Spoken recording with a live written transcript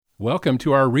Welcome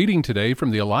to our reading today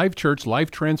from the Alive Church Life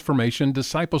Transformation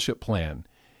Discipleship Plan.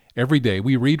 Every day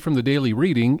we read from the daily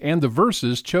reading and the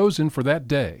verses chosen for that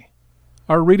day.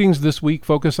 Our readings this week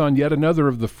focus on yet another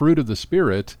of the fruit of the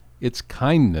Spirit. It's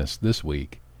kindness this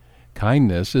week.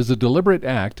 Kindness is a deliberate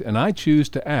act, and I choose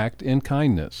to act in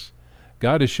kindness.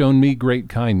 God has shown me great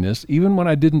kindness even when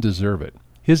I didn't deserve it.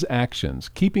 His actions,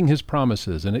 keeping His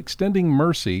promises, and extending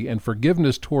mercy and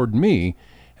forgiveness toward me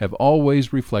have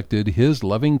always reflected His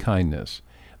loving kindness.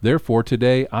 Therefore,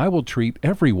 today I will treat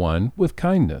everyone with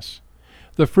kindness.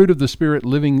 The fruit of the Spirit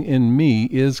living in me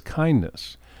is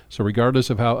kindness. So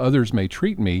regardless of how others may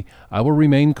treat me, I will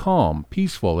remain calm,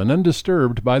 peaceful, and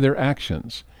undisturbed by their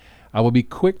actions. I will be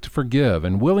quick to forgive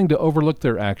and willing to overlook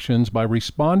their actions by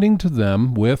responding to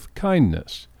them with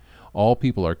kindness. All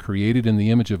people are created in the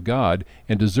image of God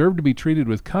and deserve to be treated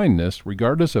with kindness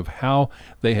regardless of how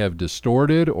they have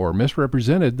distorted or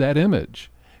misrepresented that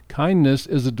image. Kindness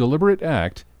is a deliberate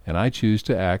act, and I choose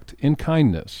to act in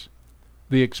kindness.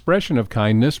 The expression of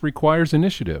kindness requires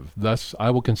initiative. Thus, I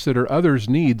will consider others'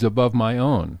 needs above my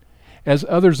own. As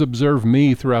others observe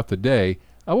me throughout the day,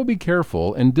 I will be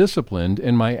careful and disciplined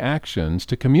in my actions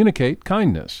to communicate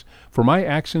kindness, for my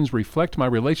actions reflect my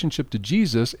relationship to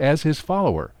Jesus as His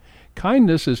follower.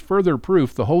 Kindness is further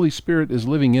proof the Holy Spirit is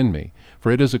living in me, for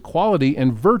it is a quality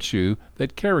and virtue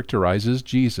that characterizes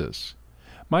Jesus.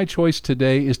 My choice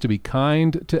today is to be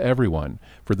kind to everyone.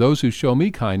 For those who show me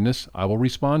kindness, I will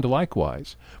respond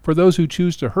likewise. For those who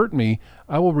choose to hurt me,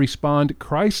 I will respond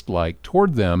Christ-like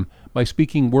toward them by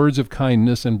speaking words of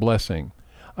kindness and blessing.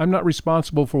 I'm not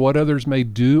responsible for what others may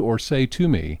do or say to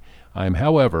me. I am,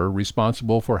 however,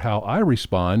 responsible for how I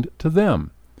respond to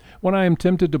them. When I am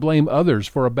tempted to blame others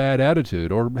for a bad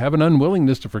attitude, or have an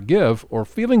unwillingness to forgive, or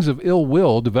feelings of ill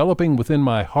will developing within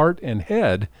my heart and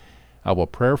head, I will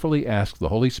prayerfully ask the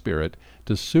Holy Spirit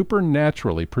to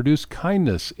supernaturally produce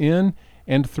kindness in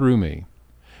and through me.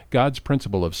 God's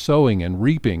principle of sowing and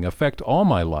reaping affect all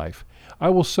my life. I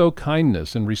will sow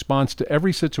kindness in response to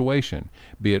every situation,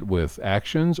 be it with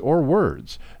actions or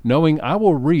words, knowing I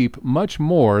will reap much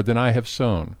more than I have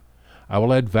sown. I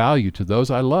will add value to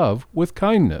those I love with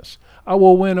kindness. I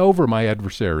will win over my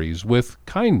adversaries with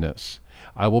kindness.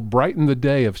 I will brighten the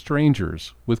day of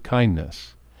strangers with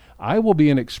kindness. I will be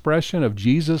an expression of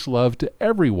Jesus' love to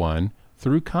everyone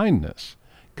through kindness.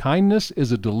 Kindness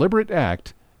is a deliberate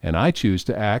act, and I choose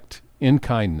to act in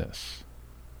kindness.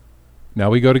 Now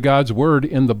we go to God's Word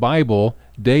in the Bible,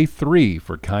 day 3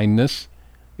 for kindness.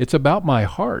 It's about my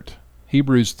heart.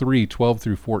 Hebrews 3:12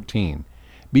 through 14.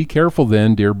 Be careful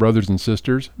then, dear brothers and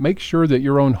sisters. Make sure that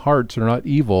your own hearts are not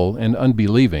evil and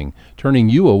unbelieving, turning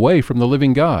you away from the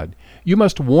living God. You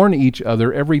must warn each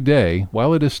other every day,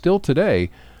 while it is still today,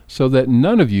 so that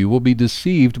none of you will be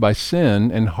deceived by sin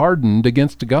and hardened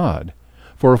against God.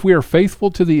 For if we are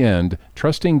faithful to the end,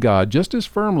 trusting God just as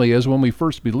firmly as when we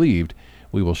first believed,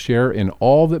 we will share in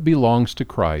all that belongs to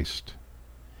Christ.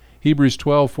 Hebrews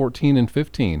 12:14 and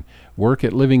 15. Work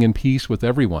at living in peace with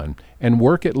everyone, and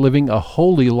work at living a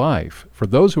holy life, for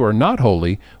those who are not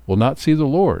holy will not see the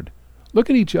Lord. Look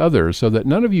at each other so that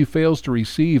none of you fails to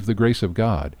receive the grace of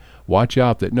God. Watch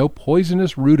out that no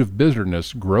poisonous root of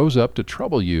bitterness grows up to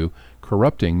trouble you,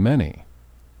 corrupting many.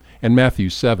 And Matthew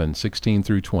 7:16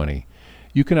 through 20.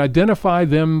 You can identify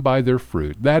them by their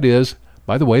fruit, that is,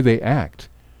 by the way they act.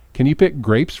 Can you pick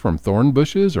grapes from thorn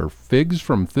bushes or figs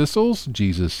from thistles?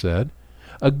 Jesus said.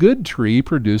 A good tree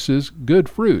produces good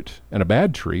fruit, and a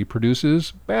bad tree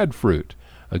produces bad fruit.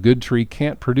 A good tree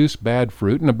can't produce bad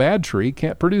fruit, and a bad tree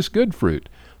can't produce good fruit.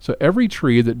 So every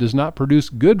tree that does not produce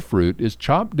good fruit is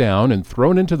chopped down and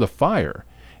thrown into the fire.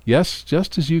 Yes,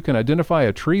 just as you can identify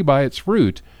a tree by its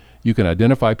fruit, you can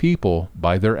identify people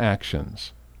by their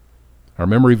actions. Our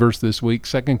memory verse this week,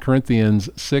 2 Corinthians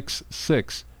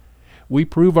 6:6. We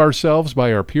prove ourselves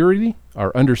by our purity,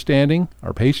 our understanding,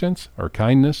 our patience, our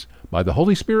kindness, by the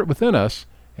Holy Spirit within us,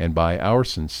 and by our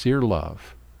sincere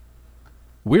love.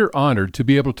 We're honored to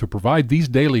be able to provide these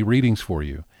daily readings for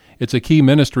you. It's a key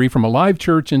ministry from Alive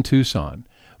Church in Tucson.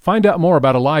 Find out more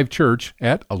about Alive Church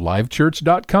at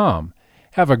alivechurch.com.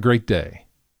 Have a great day.